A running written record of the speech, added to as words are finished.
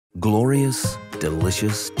Glorious,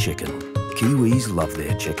 delicious chicken. Kiwis love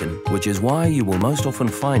their chicken, which is why you will most often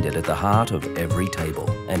find it at the heart of every table.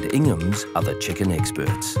 And Inghams are the chicken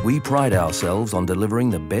experts. We pride ourselves on delivering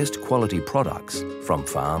the best quality products from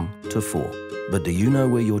farm to fork. But do you know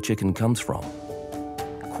where your chicken comes from?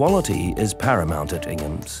 Quality is paramount at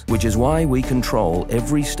Inghams, which is why we control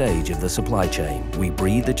every stage of the supply chain. We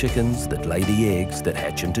breed the chickens that lay the eggs that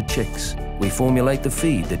hatch into chicks. We formulate the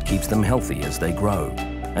feed that keeps them healthy as they grow.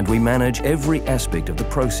 And we manage every aspect of the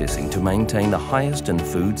processing to maintain the highest in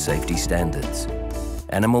food safety standards.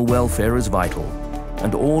 Animal welfare is vital,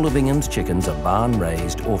 and all of Ingham's chickens are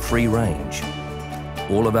barn-raised or free-range.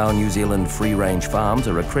 All of our New Zealand free-range farms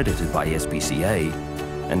are accredited by SPCA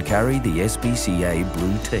and carry the SPCA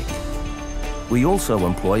blue tick. We also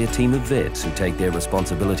employ a team of vets who take their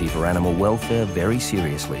responsibility for animal welfare very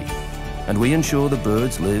seriously. And we ensure the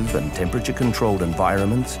birds live in temperature-controlled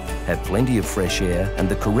environments, have plenty of fresh air and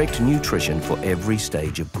the correct nutrition for every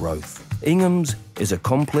stage of growth. Ingham's is a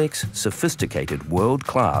complex, sophisticated,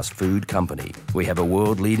 world-class food company. We have a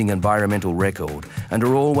world-leading environmental record and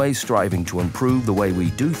are always striving to improve the way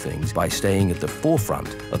we do things by staying at the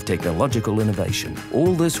forefront of technological innovation.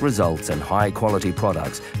 All this results in high-quality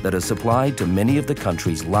products that are supplied to many of the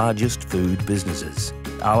country's largest food businesses.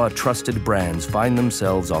 Our trusted brands find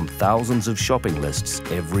themselves on thousands of shopping lists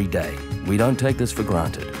every day. We don't take this for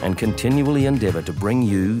granted and continually endeavour to bring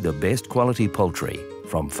you the best quality poultry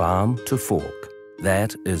from farm to fork.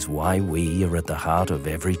 That is why we are at the heart of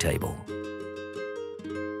every table.